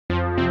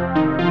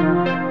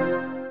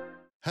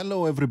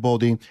Hello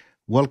everybody,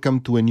 welcome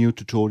to a new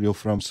tutorial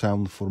from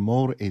Sound for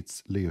More.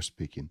 It's Leo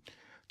speaking.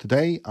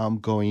 Today I'm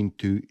going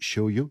to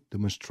show you,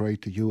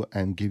 demonstrate to you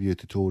and give you a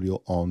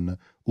tutorial on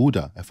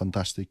OODA, a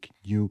fantastic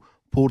new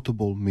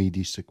portable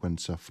MIDI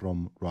sequencer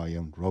from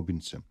Ryan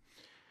Robinson.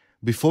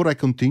 Before I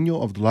continue,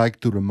 I would like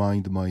to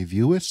remind my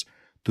viewers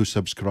to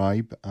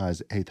subscribe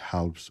as it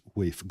helps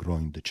with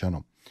growing the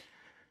channel.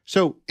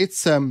 So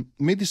it's a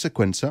MIDI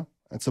sequencer,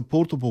 it's a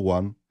portable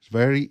one, it's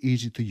very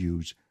easy to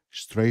use,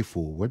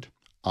 straightforward.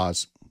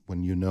 As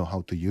when you know how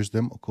to use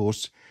them, of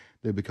course,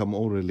 they become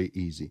all really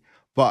easy.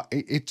 But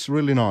it's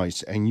really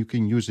nice, and you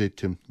can use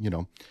it,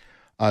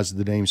 as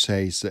the name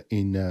says,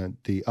 in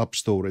the App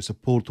Store as a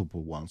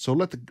portable one. So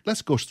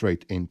let's go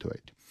straight into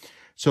it.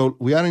 So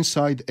we are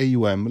inside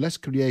AUM. Let's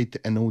create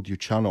an audio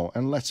channel,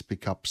 and let's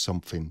pick up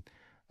something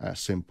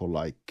simple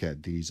like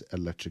these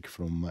electric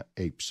from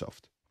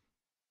ApeSoft.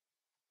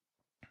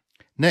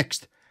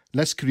 Next,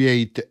 let's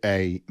create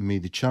a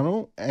MIDI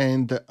channel,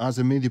 and as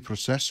a MIDI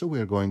processor, we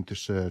are going to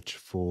search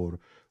for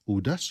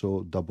OODA,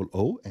 so double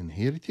O, and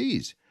here it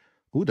is,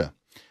 OODA.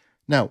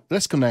 Now,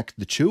 let's connect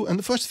the two, and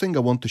the first thing I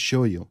want to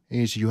show you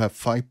is you have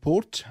 5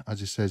 ports,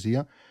 as it says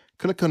here.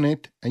 Click on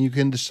it, and you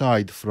can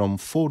decide from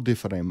 4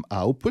 different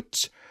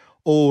outputs,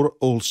 or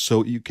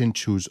also you can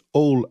choose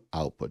all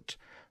output.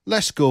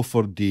 Let's go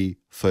for the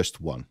first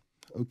one,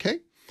 okay?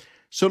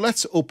 So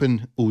let's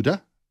open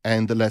OODA,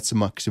 and let's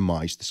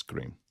maximize the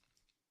screen.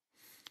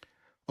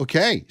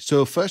 Okay,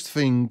 so first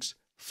things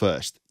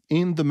first.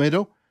 In the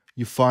middle,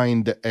 you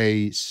find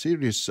a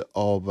series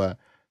of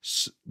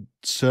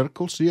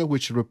circles here,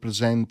 which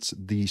represents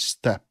the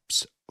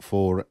steps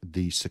for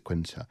the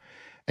sequencer.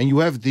 And you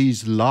have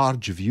this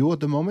large view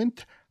at the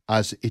moment,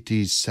 as it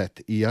is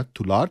set here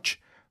to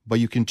large, but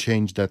you can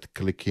change that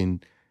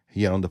clicking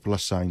here on the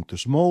plus sign to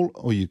small,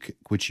 or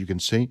which you can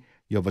see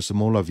you have a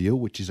smaller view,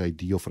 which is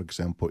ideal, for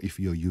example, if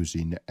you're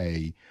using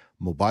a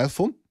mobile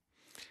phone.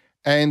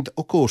 And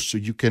of course,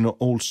 you can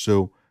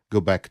also go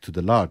back to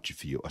the large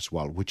view as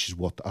well, which is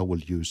what I will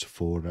use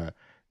for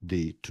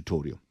the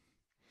tutorial.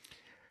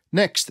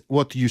 Next,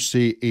 what you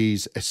see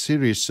is a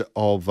series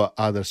of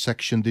other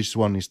sections. This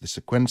one is the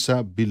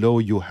sequencer. Below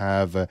you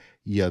have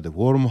here the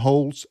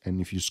wormholes, and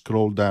if you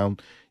scroll down,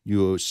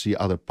 you see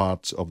other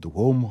parts of the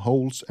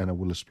wormholes, and I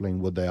will explain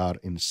what they are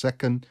in a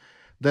second.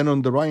 Then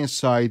on the right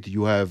side,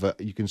 you have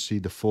you can see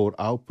the 4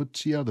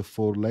 outputs here, the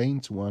 4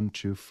 lanes, 1,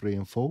 2, 3,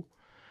 and 4.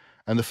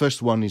 And the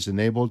first one is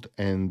enabled,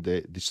 and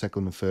the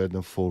second, third,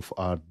 and fourth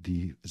are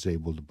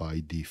disabled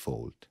by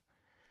default.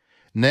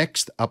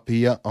 Next, up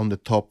here on the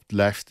top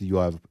left, you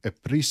have a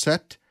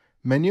preset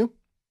menu.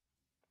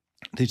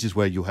 This is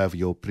where you have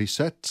your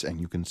presets,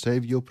 and you can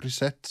save your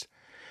presets.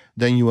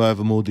 Then you have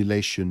a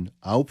modulation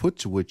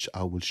output, which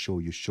I will show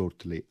you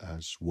shortly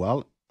as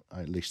well,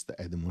 at least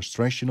a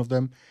demonstration of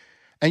them.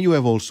 And you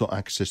have also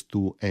access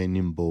to an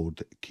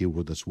inboard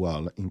keyboard as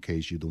well, in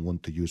case you don't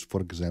want to use,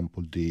 for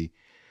example, the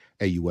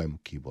AUM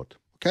keyboard.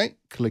 Okay,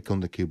 click on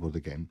the keyboard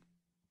again.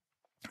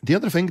 The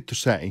other thing to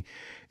say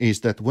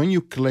is that when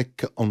you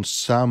click on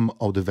some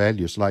of the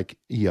values, like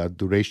here,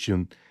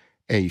 duration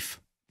 1/8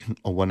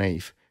 or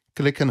 1/8,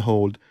 click and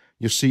hold,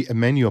 you see a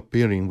menu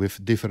appearing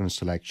with different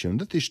selection.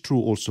 That is true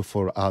also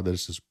for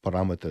others as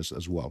parameters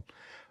as well,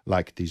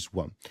 like this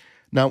one.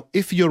 Now,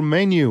 if your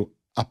menu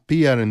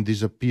appear and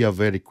disappear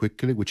very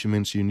quickly, which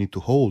means you need to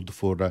hold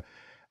for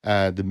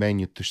the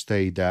menu to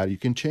stay there, you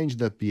can change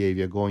that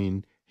behavior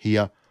going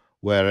here,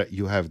 where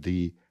you have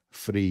the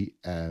 3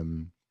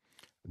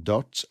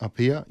 dots up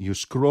here. You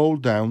scroll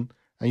down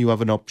and you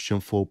have an option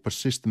for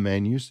persist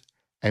menus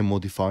and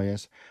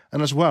modifiers.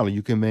 And as well,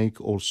 you can make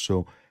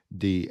also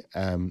the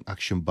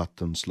action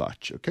button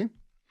 / okay?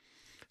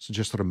 So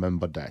just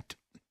remember that.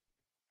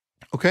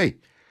 Okay,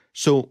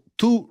 so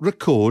to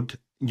record,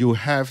 you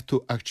have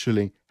to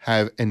actually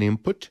have an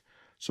input.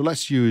 So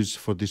let's use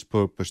for this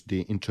purpose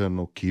the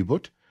internal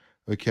keyboard,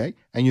 okay?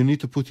 And you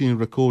need to put in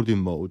recording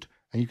mode.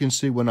 And you can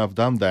see when I've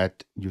done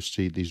that, you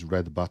see this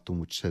red button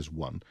which says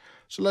 1.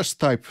 So let's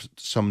type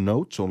some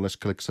notes, or let's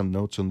click some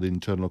notes on the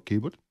internal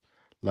keyboard,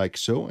 like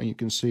so. And you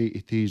can see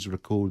it is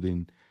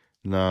recording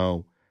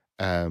now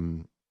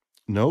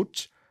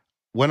notes.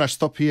 When I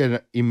stop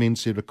here, it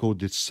means it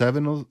recorded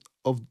 7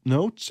 of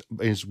notes,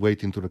 but it's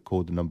waiting to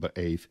record the number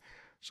 8.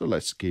 So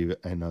let's give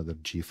another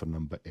G for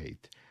number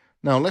 8.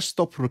 Now let's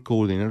stop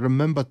recording, and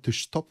remember to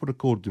stop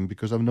recording,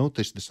 because I've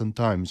noticed that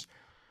sometimes,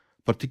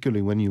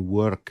 particularly when you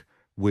work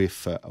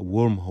with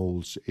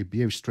wormholes, it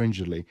behaves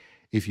strangely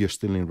if you're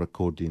still in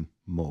recording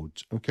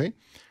mode. Okay,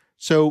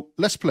 so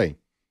let's play.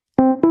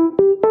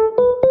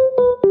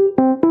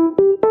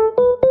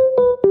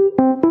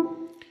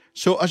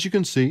 So as you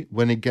can see,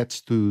 when it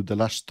gets to the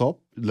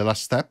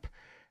last step,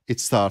 it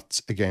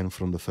starts again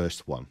from the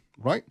first one,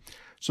 right?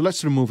 So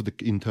let's remove the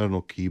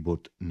internal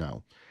keyboard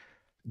now.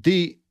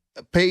 The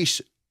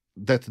pace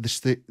that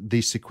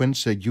the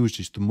sequencer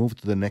uses to move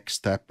to the next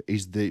step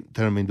is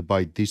determined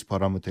by this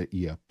parameter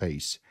here,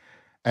 pace.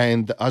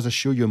 And as I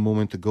showed you a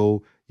moment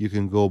ago, you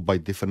can go by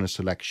different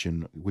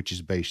selection, which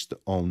is based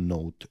on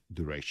note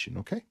duration,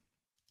 okay?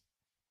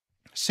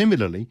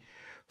 Similarly,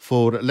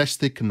 let's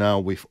stick now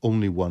with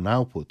only one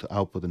output,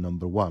 output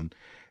number 1.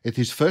 It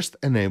is first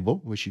enable,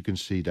 which you can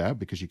see there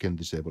because you can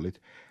disable it.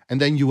 And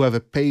then you have a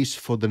pace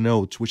for the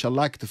notes, which I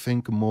like to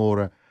think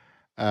more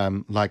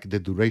like the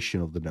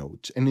duration of the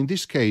note. And in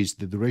this case,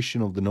 the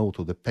duration of the note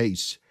or the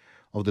pace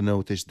of the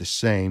note is the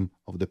same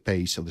of the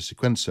pace of the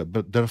sequencer,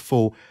 but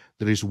therefore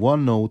there is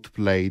one note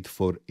played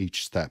for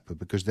each step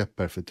because they're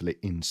perfectly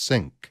in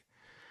sync.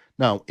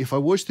 Now, if I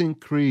was to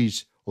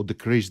increase or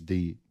decrease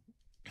the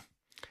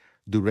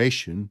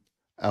duration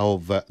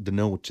of the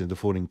notes and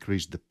therefore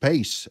increase the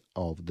pace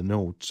of the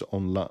notes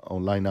on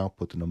line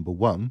output number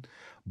 1,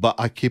 but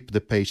I keep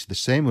the pace the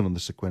same on the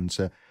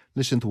sequencer,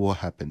 listen to what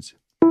happens.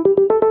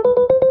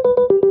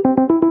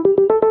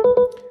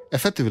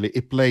 Effectively,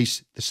 it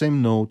plays the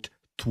same note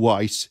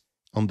twice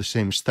on the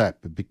same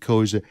step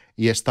because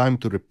he has time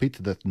to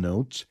repeat that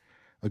note,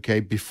 okay,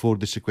 before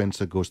the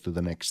sequencer goes to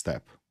the next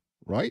step,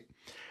 right?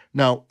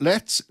 Now,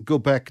 let's go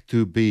back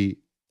to B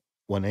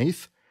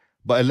 1/8,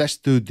 but let's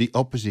do the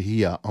opposite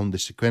here on the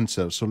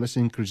sequencer. So let's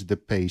increase the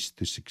pace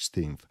to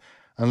 16th,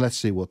 and let's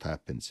see what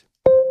happens.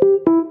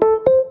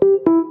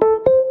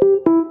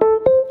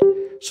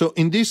 So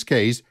in this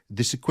case,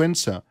 the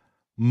sequencer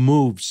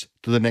moves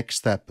to the next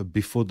step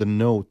before the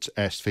note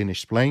has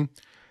finished playing,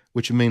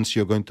 which means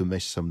you're going to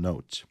miss some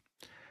notes.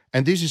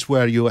 And this is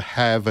where you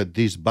have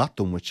this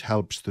button which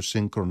helps to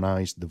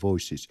synchronize the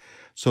voices.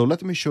 So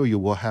let me show you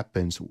what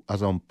happens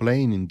as I'm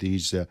playing in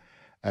this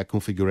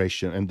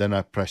configuration, and then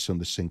I press on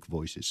the sync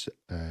voices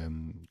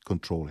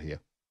control here.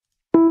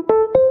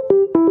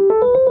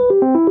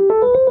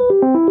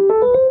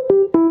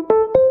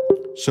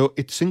 So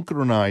it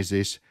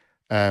synchronizes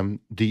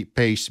the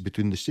pace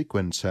between the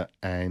sequencer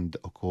and,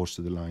 of course,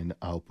 the line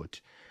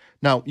output.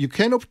 Now, you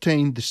can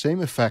obtain the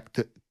same effect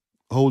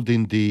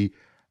holding the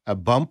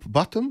bump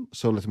button.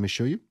 So let me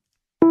show you.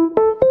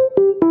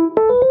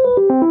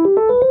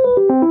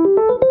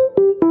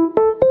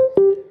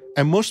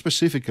 And more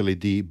specifically,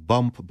 the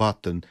bump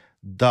button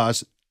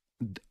does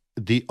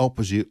the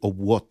opposite of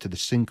what the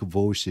sync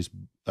voices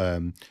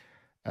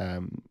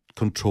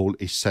control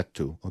is set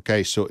to.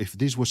 Okay, so if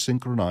this was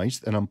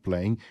synchronized and I'm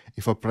playing,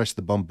 if I press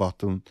the bump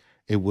button,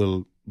 it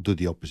will do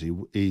the opposite.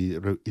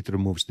 It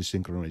removes the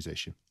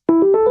synchronization.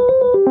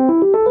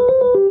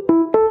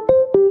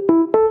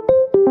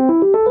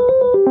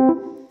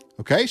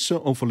 Okay, so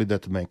hopefully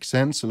that makes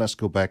sense. Let's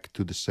go back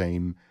to the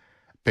same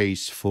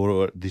pace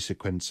for the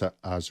sequencer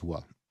as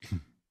well.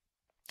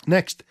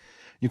 Next,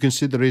 you can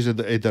see there is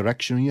a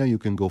direction here. You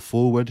can go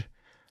forward.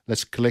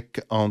 Let's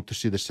click on to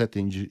see the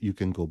settings. You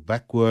can go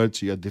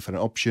backwards. You have different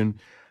option.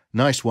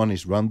 Nice one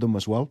is random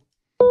as well.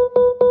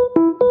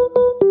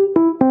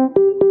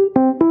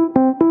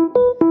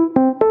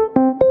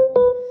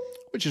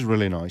 Which is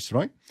really nice,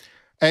 right?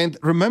 And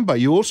remember,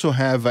 you also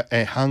have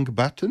a hang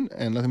button.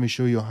 And let me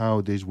show you how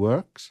this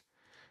works.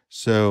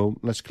 So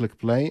let's click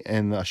play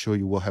and I'll show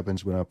you what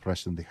happens when I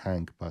press on the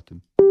hang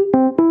button.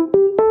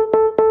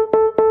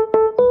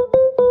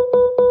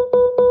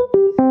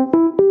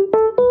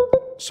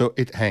 So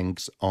it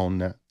hangs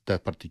on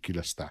that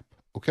particular step,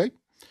 okay?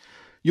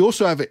 You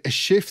also have a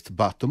shift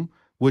button,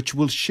 which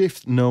will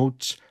shift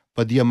notes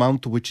by the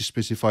amount which is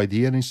specified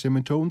here in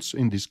semitones,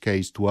 in this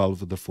case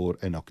 12, the 4,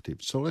 and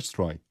octave. So let's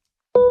try.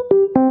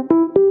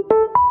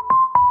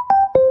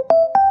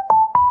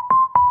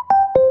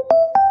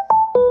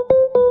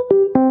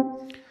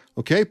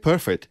 Okay,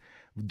 perfect.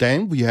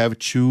 Then we have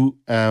two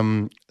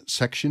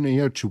sections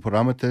here, two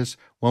parameters,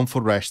 one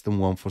for rest and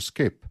one for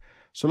skip.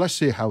 So let's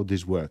see how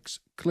this works.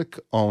 Click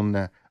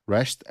on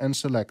rest and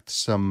select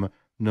some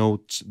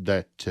notes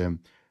that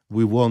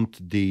we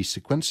want the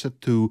sequencer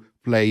to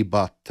play,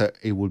 but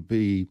it will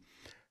be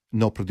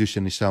not produce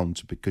any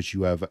sounds because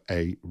you have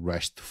a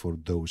rest for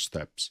those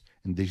steps.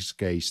 In this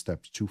case,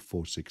 steps 2,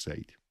 4, 6,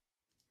 8.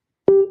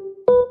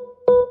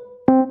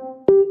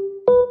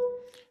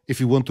 If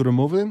you want to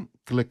remove them,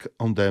 click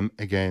on them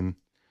again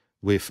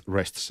with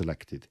rest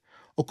selected.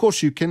 Of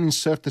course, you can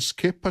insert a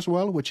skip as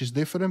well, which is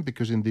different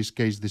because in this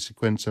case, the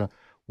sequencer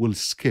will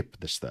skip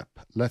the step.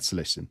 Let's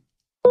listen.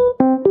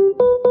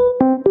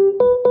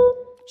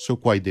 So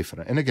quite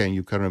different. And again,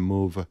 you can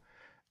remove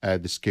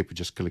the skip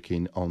just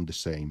clicking on the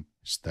same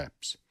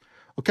steps.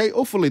 Okay,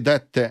 hopefully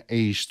that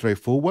is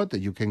straightforward.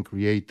 You can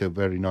create a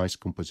very nice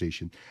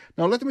composition.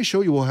 Now, let me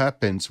show you what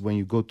happens when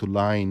you go to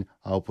line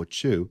output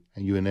 2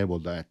 and you enable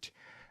that.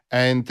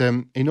 And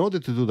in order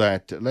to do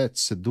that,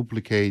 let's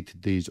duplicate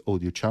this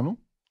audio channel,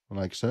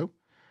 like so.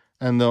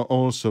 And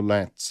also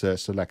let's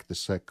select the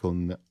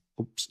second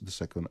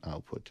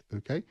output,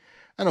 okay?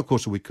 And of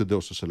course, we could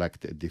also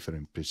select a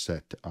different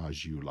preset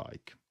as you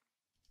like.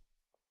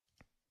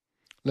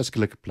 Let's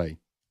click play.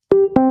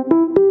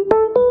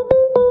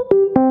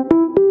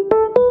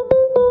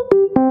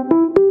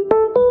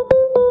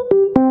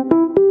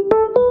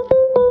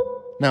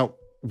 Now,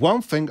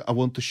 one thing I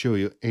want to show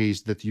you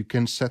is that you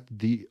can set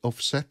the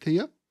offset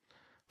here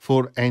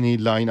for any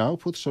line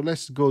output. So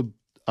let's go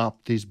up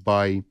this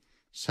by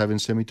 7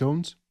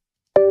 semitones.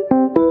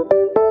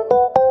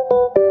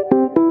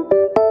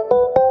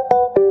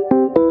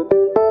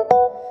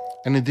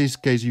 And in this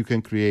case, you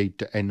can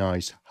create a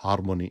nice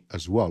harmony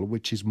as well,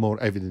 which is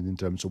more evident in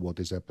terms of what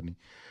is happening.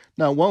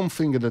 Now, one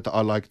thing that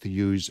I like to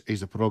use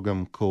is a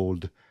program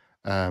called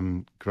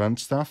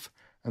Grandstaff.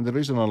 And the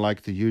reason I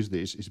like to use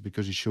this is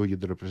because it shows you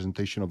the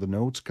representation of the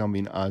notes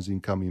coming as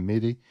incoming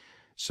Midi.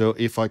 So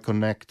if I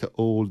connect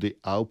all the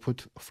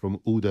output from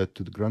OODA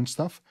to the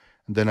Grandstaff,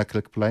 and then I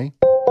click play,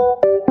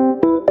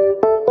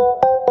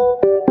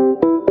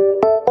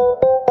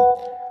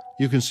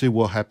 you can see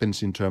what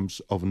happens in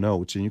terms of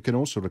notes, and you can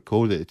also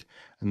record it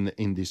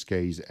in this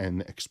case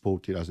and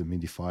export it as a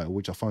MIDI file,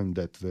 which I find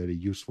that very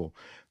useful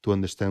to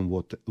understand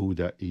what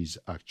OODA is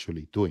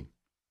actually doing.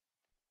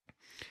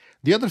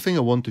 The other thing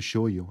I want to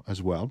show you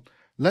as well,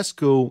 let's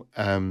go,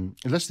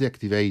 let's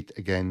deactivate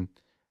again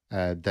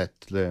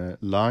that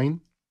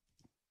line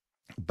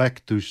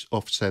back to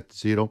offset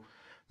 0.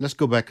 Let's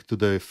go back to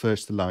the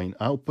first line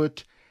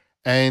output,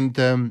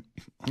 and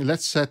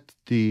let's set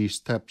the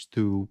steps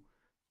to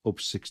of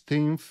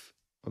 16th,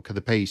 okay, the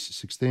pace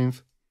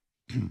 16th,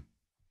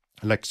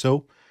 like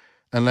so,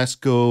 and let's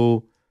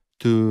go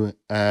to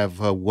have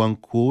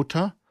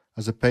 1/4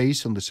 as a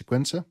pace on the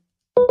sequencer.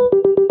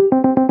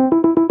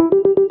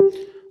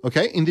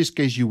 Okay, in this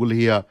case you will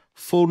hear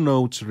 4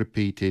 notes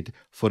repeated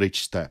for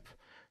each step.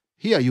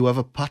 Here you have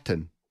a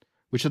pattern,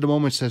 which at the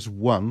moment says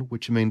 1,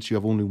 which means you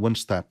have only 1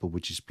 step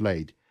which is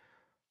played.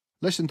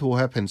 Listen to what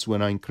happens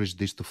when I increase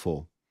this to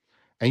 4.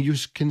 And you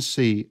can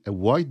see a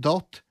white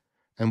dot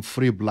and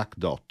 3 black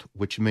dots,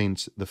 which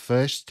means the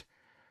first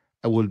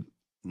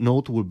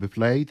note will be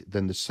played,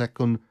 then the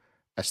second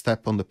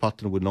step on the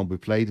pattern will not be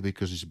played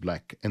because it's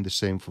black, and the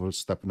same for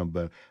step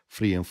number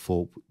 3 and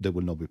 4, they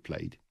will not be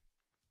played.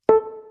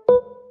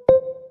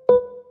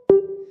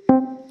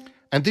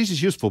 And this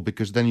is useful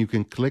because then you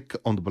can click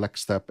on the black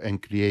step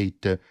and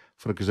create,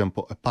 for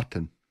example, a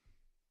pattern.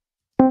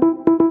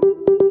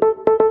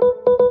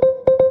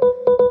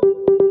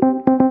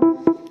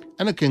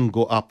 And it can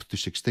go up to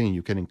 16.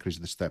 You can increase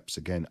the steps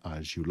again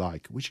as you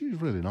like, which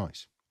is really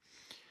nice.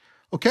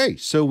 Okay,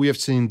 so we have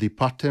seen the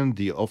pattern,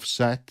 the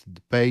offset,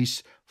 the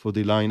pace for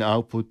the line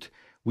output.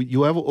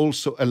 You have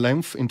also a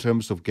length in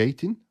terms of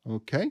gating.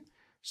 Okay,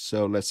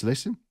 so let's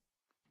listen.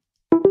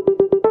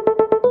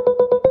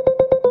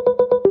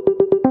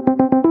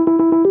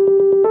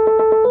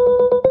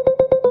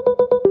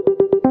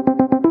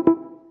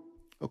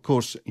 Of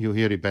course, you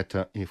hear it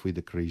better if we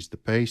decrease the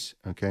pace.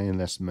 Okay, and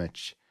let's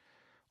match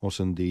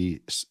also in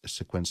the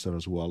sequencer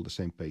as well, the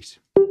same pace.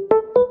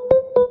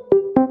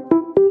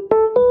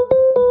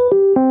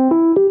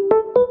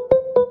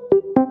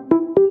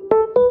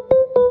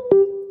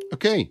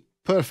 Okay,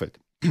 perfect.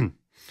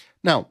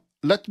 Now,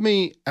 let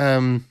me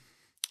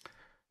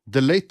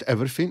delete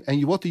everything,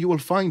 and what you will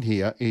find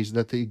here is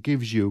that it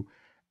gives you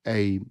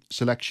a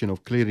selection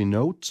of clearing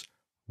notes,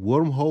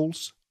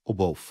 wormholes, or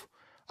both.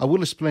 I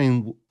will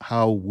explain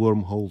how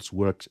wormholes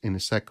works in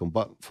a second,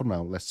 but for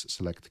now, let's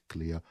select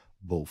clear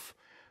both.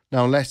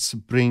 Now let's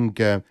bring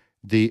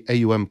the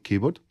AUM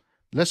keyboard.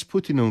 Let's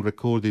put it on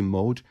recording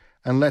mode,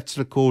 and let's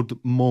record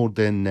more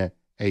than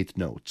 8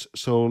 notes.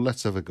 So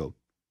let's have a go.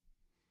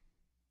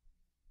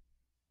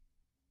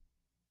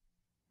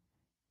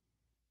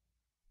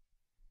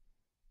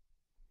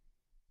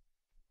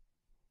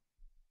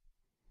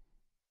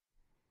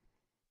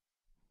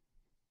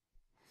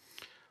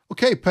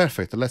 Okay,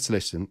 perfect. Let's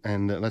listen,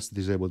 and let's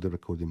disable the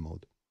recording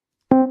mode.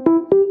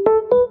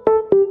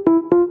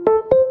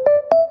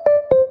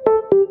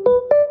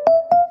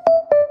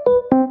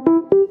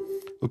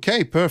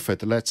 Okay,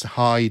 perfect. Let's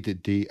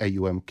hide the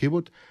AUM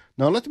keyboard.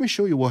 Now let me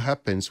show you what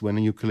happens when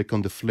you click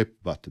on the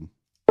flip button.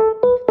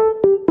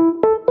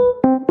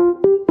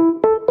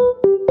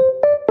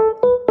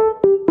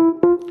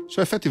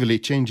 So effectively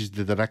it changes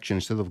the direction.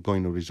 Instead of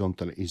going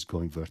horizontally, it's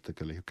going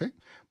vertically, okay?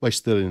 But it's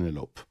still in a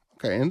loop.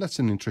 Okay, and that's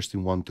an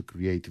interesting one to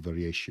create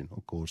variation,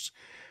 of course,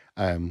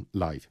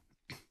 live.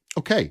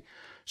 Okay,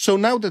 so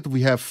now that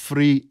we have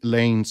 3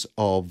 lanes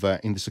of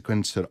in the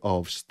sequencer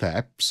of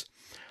steps,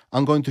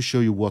 I'm going to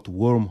show you what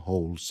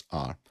wormholes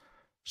are.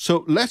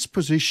 So let's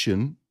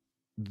position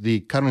the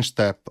current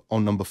step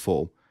on number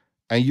 4,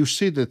 and you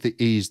see that it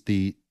is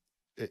the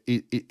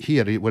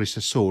here where it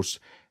says source,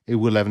 it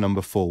will have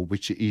number 4,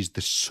 which is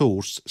the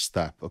source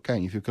step.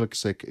 Okay, if you click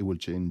 6, it will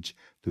change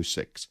to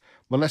 6.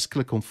 But let's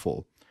click on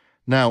 4.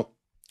 Now,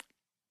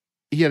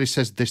 here it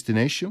says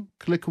destination.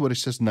 Click where it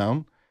says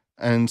noun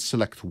and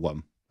select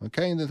 1.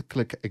 Okay, and then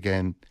click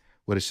again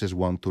where it says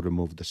 1 to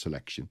remove the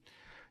selection.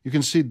 You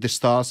can see the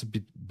stars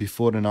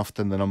before and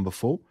after the number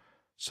 4.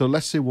 So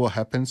let's see what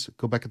happens.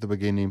 Go back at the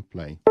beginning,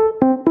 play.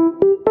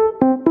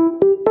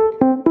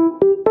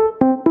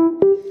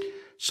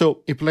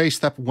 So it plays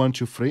step 1,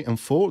 2, 3, and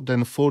 4.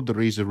 Then 4,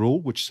 there is a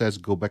rule which says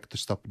go back to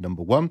step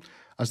number 1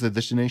 as the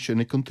destination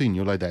and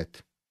continue like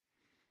that.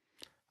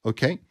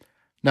 Okay.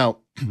 Now,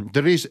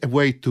 there is a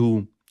way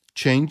to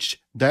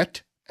change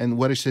that, and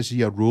where it says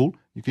here rule,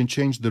 you can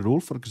change the rule,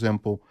 for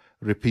example,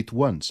 repeat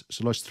once.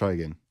 So let's try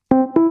again.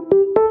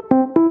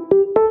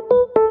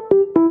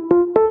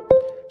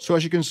 So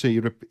as you can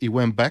see, he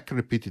went back,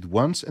 repeated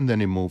once, and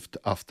then he moved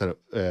after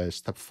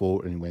step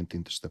 4 and he went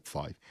into step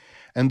 5.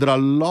 And there are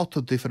a lot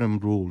of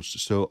different rules,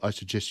 so I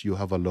suggest you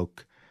have a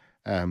look.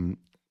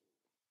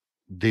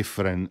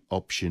 Different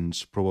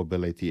options,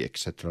 probability,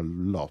 etc.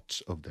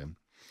 Lots of them.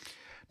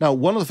 Now,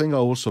 one of the things I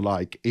also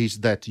like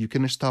is that you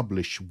can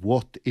establish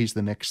what is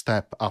the next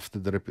step after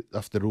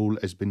the rule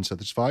has been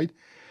satisfied.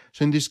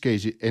 So in this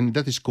case, and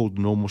that is called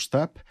normal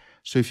step.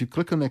 So if you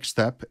click on next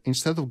step,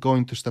 instead of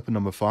going to step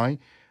number 5,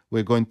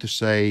 we're going to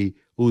say,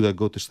 OODA,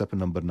 go to step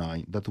number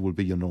 9. That will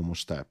be your normal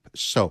step.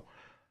 So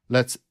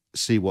let's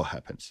see what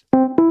happens.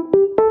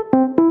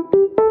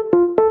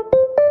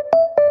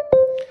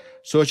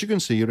 So as you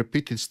can see, you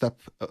repeated step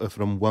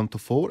from 1 to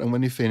 4, and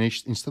when you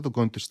finished, instead of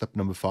going to step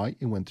number 5,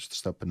 you went to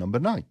step number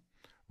 9.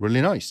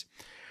 Really nice.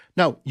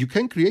 Now, you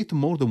can create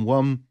more than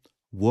one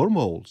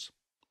wormholes.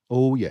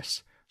 Oh,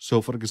 yes.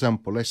 So, for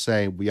example, let's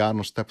say we are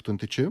on step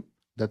 22.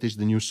 That is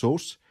the new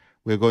source.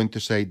 We're going to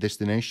say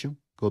destination.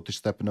 Go to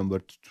step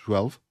number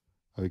 12.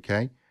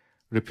 Okay.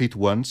 Repeat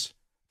once.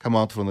 Come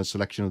out from the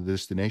selection of the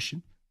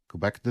destination. Go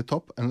back to the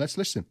top, and let's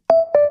listen.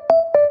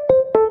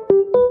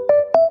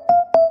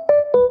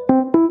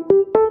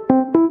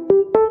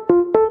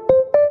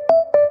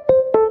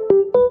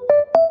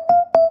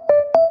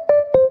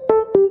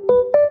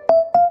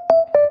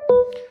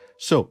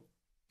 So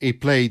he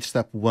played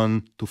step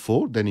 1 to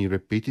 4, then he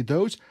repeated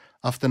those.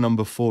 After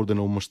number 4, the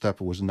normal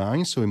step was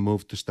 9, so he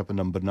moved to step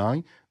number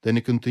 9. Then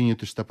he continued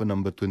to step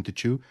number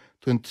 22.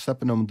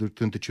 Step number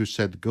 22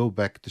 said go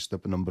back to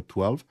step number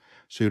 12.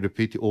 So he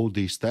repeated all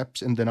these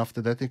steps, and then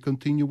after that he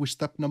continued with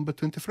step number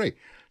 23.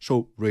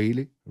 So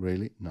really,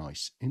 really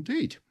nice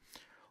indeed.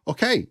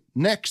 Okay,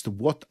 next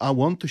what I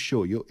want to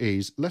show you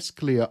is, let's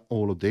clear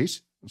all of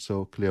this,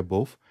 so clear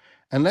both,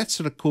 and let's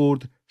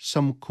record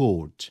some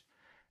chords.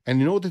 And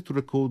in order to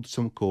record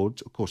some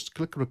chords, of course,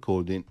 click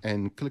recording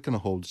and click and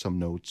hold some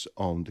notes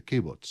on the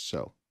keyboard.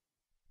 So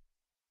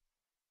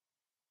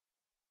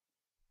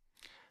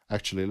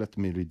actually, let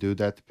me redo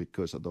that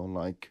because I don't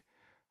like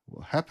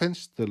what happens.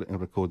 Still in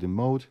recording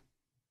mode.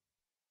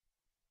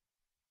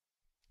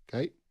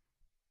 Okay.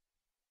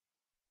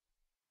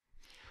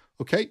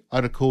 Okay, I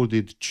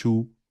recorded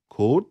 2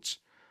 chords.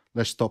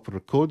 Let's stop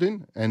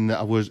recording, and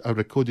I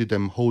recorded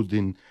them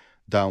holding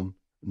down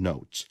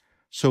notes.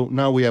 So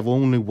now we have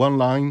only one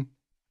line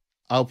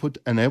output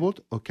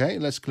enabled. Okay,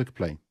 let's click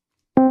play.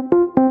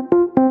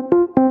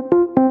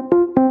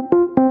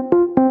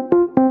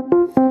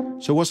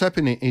 So what's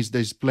happening is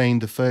there's playing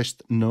the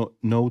first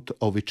note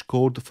of each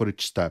chord for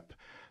each step.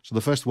 So the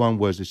first one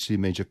was a C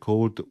major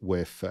chord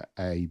with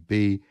a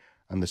B,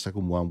 and the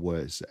second one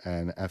was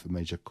an F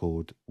major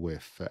chord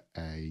with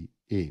a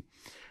E.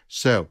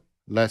 So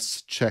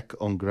let's check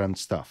on grand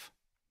stuff.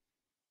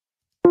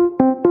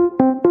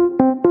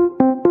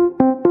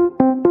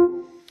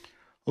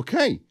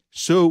 Okay,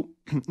 so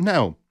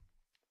now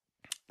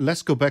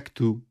let's go back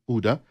to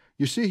OODA.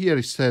 You see here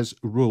it says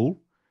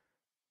rule,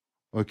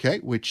 okay,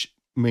 which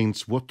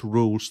means what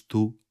rules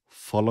to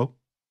follow,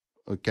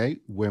 okay,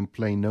 when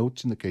playing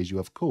notes in the case you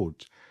have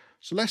chords.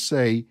 So let's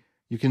say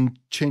you can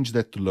change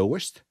that to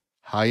lowest,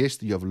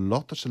 highest, you have a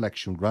lot of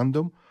selection,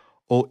 random,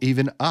 or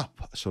even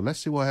up. So let's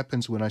see what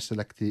happens when I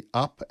select the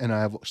up and I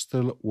have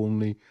still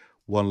only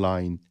one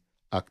line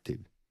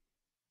active.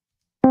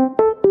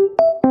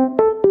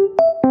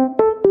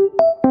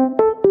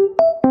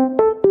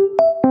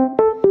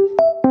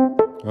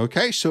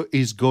 Okay, so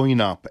it's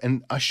going up,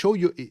 and I show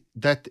you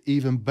that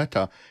even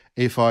better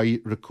if I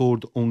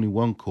record only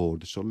one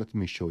chord. So let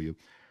me show you.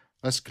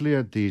 Let's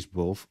clear these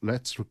both.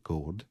 Let's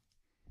record.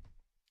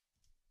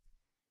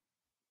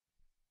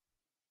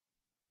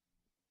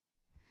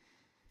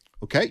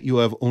 Okay, you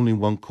have only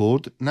one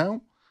chord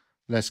now.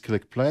 Let's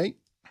click play.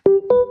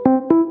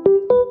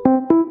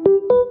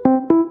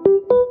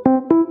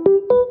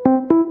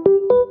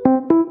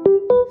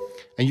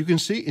 And you can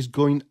see it's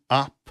going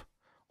up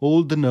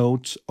all the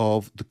notes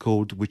of the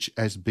chord which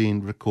has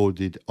been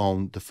recorded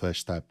on the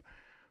first step,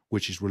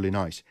 which is really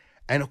nice.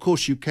 And of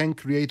course, you can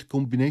create a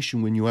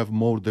combination when you have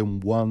more than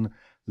one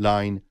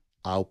line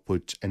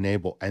output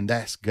enabled, and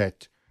that's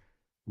get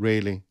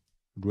really,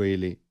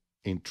 really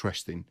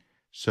interesting.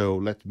 So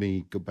let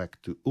me go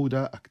back to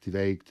OODA,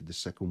 activate the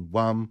second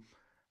one,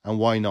 and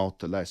why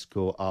not? Let's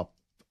go up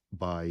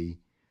by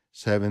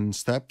 7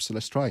 steps.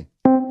 Let's try.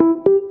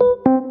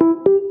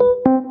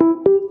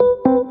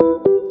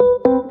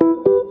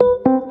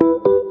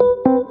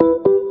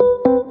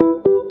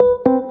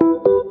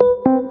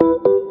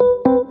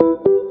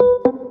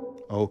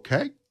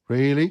 Okay,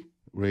 really,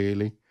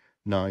 really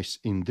nice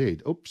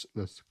indeed. Oops,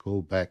 let's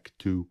go back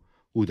to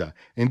OODA.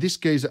 In this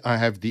case, I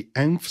have the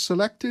nth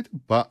selected,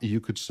 but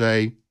you could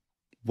say,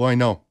 why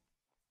not?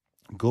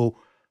 Go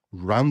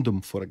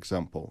random, for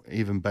example,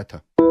 even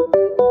better.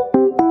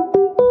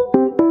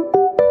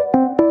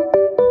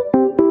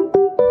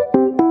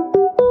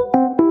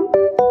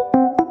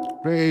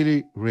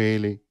 Really,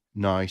 really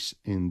nice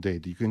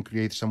indeed. You can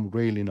create some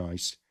really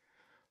nice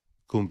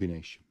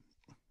combination.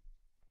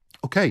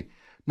 Okay.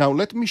 Now,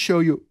 let me show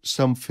you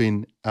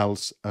something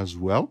else as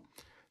well.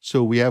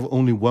 So we have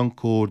only one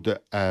chord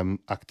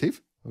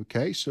active.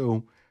 Okay,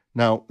 so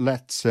now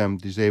let's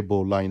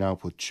disable line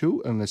output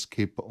 2 and let's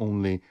keep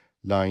only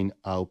line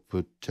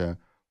output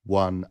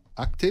 1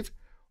 active.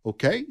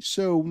 Okay,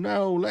 so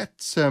now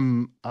let's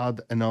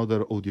add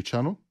another audio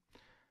channel,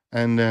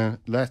 and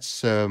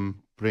let's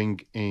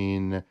bring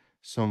in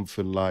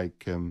something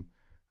like a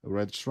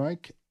red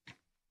strike.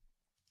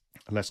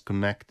 Let's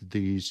connect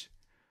these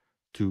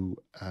to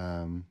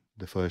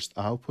the first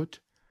output.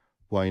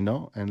 Why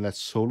not? And let's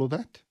solo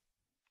that.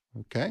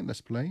 Okay, let's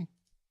play.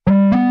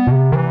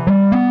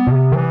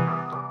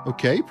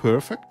 Okay,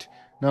 perfect.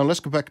 Now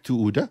let's go back to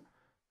OODA.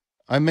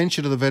 I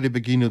mentioned at the very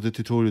beginning of the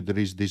tutorial there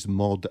is this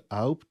mod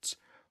out.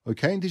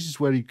 Okay, and this is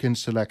where you can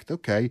select,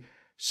 okay,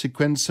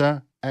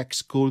 sequencer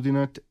X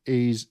coordinate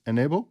is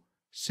enable.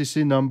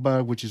 CC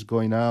number, which is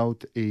going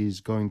out,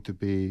 is going to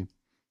be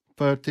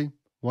 30.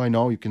 Why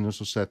not? You can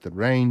also set the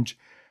range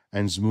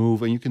and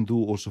smooth, and you can do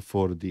also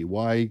for the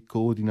Y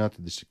coordinate,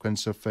 the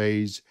sequencer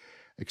phase,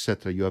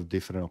 etc. You have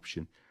different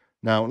options.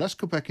 Now let's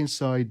go back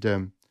inside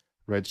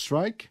red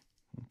strike.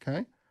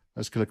 Okay,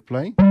 let's click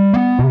play.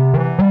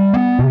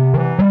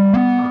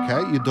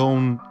 Okay, you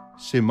don't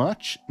see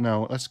much.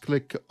 Now let's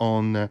click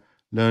on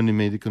learning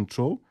MIDI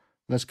control.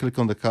 Let's click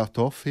on the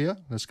cutoff here.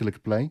 Let's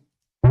click play.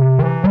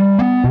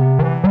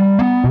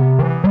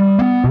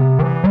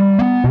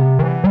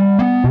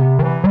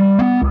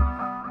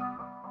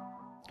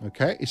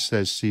 Okay, it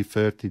says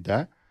C30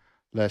 there.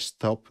 Let's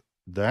stop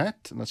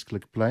that. Let's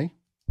click play.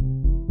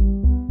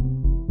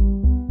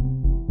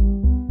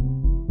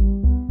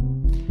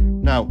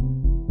 Now,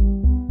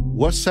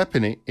 what's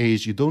happening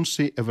is you don't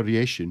see a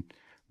variation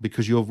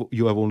because you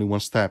have only one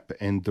step,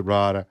 and there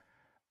are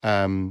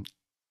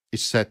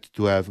it's set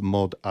to have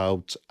mod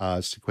out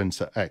as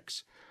sequencer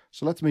X.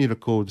 So let me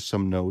record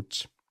some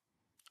notes.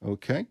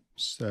 Okay,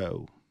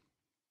 so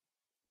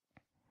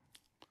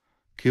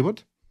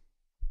keyboard,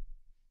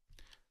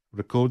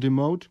 recording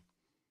mode,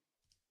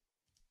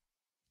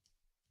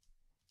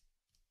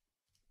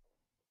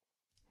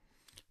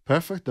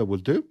 perfect, that will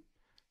do.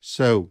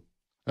 So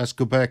let's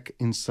go back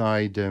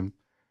inside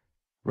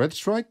red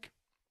strike.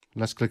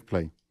 Let's click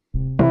play.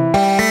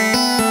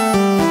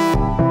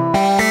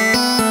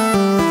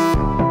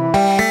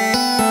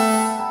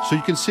 So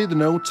you can see the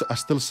notes are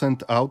still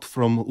sent out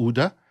from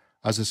OODA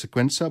as a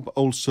sequencer, but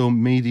also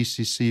Midi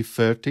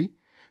CC30,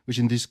 which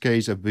in this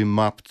case have been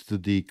mapped to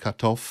the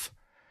cutoff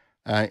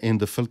in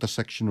the filter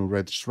section of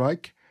red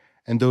strike,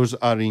 and those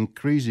are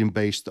increasing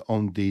based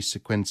on the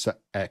sequencer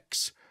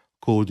X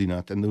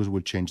coordinate, and those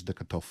will change the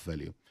cutoff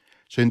value.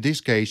 So in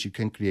this case, you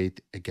can create,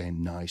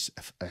 again, nice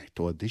effect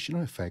or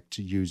additional effects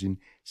using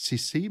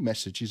CC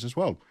messages as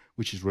well,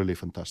 which is really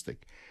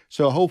fantastic.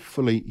 So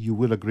hopefully you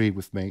will agree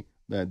with me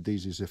that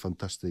this is a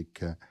fantastic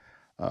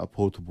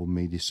portable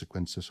MIDI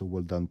sequencer. So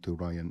well done to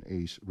Ryan.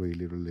 It's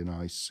really, really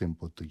nice,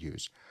 simple to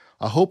use.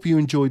 I hope you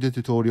enjoyed the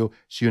tutorial.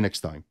 See you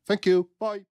next time. Thank you. Bye.